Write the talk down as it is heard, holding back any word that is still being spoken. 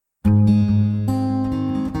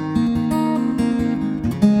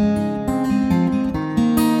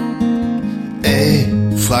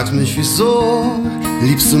fragst mich wieso,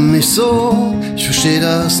 liebst du mich so? Ich versteh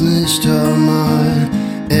das nicht, hör mal.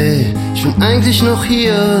 Ey, ich bin eigentlich noch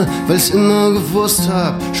hier, weil ich's immer gewusst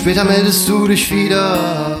hab. Später meldest du dich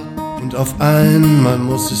wieder. Und auf einmal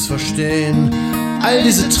muss ich's verstehen. All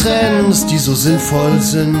diese Trends, die so sinnvoll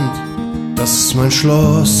sind. Das ist mein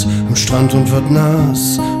Schloss am Strand und wird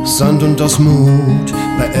nass. Aus Sand und aus Mut,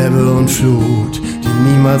 bei Ebbe und Flut, die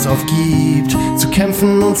niemals aufgibt, zu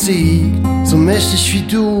kämpfen und siegt. So mächtig wie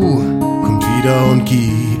du, kommt wieder und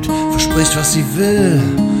gibt. Verspricht, was sie will,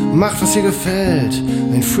 macht, was ihr gefällt.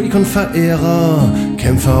 Ein Freak und Verehrer,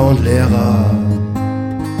 Kämpfer und Lehrer.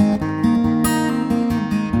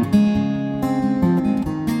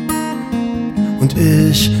 Und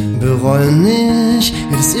ich bereue nicht,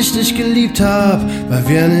 dass ich dich geliebt hab, weil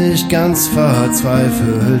wir nicht ganz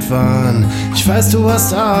verzweifelt waren. Ich weiß, du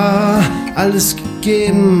hast A, alles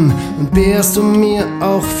gegeben und B, hast du mir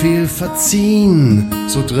auch viel verziehen.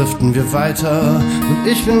 So driften wir weiter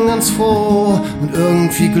und ich bin ganz froh und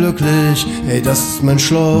irgendwie glücklich. Ey, das ist mein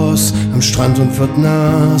Schloss am Strand und wird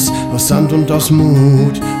nass. Aus Sand und aus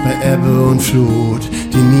Mut, bei Ebbe und Flut,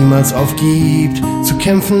 die niemals aufgibt, zu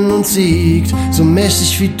kämpfen und siegt. So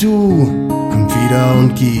mächtig wie du, kommt wieder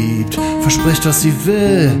und gibt. Verspricht, was sie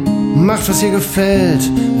will, macht, was ihr gefällt.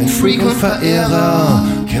 Ein Freak und Verehrer,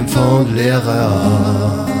 Kämpfer und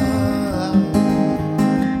Lehrer.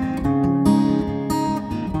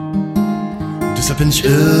 Deshalb bin ich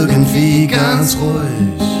irgendwie ganz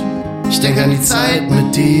ruhig. Ich denke an die Zeit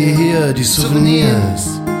mit dir hier, die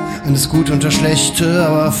Souvenirs. An das Gute und das Schlechte,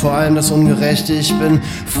 aber vor allem das Ungerechte. Ich bin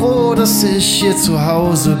froh, dass ich hier zu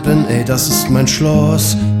Hause bin. Ey, das ist mein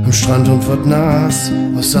Schloss am Strand und wird nass.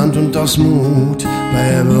 Aus Sand und aus Mut,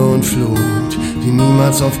 bei Ebbe und Flut, die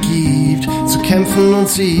niemals aufgibt, zu kämpfen und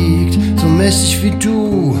siegt. So mächtig wie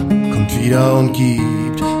du, kommt wieder und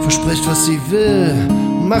gibt. Verspricht, was sie will,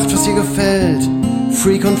 macht, was ihr gefällt.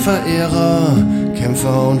 Freak und Verehrer,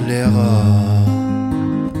 Kämpfer und Lehrer.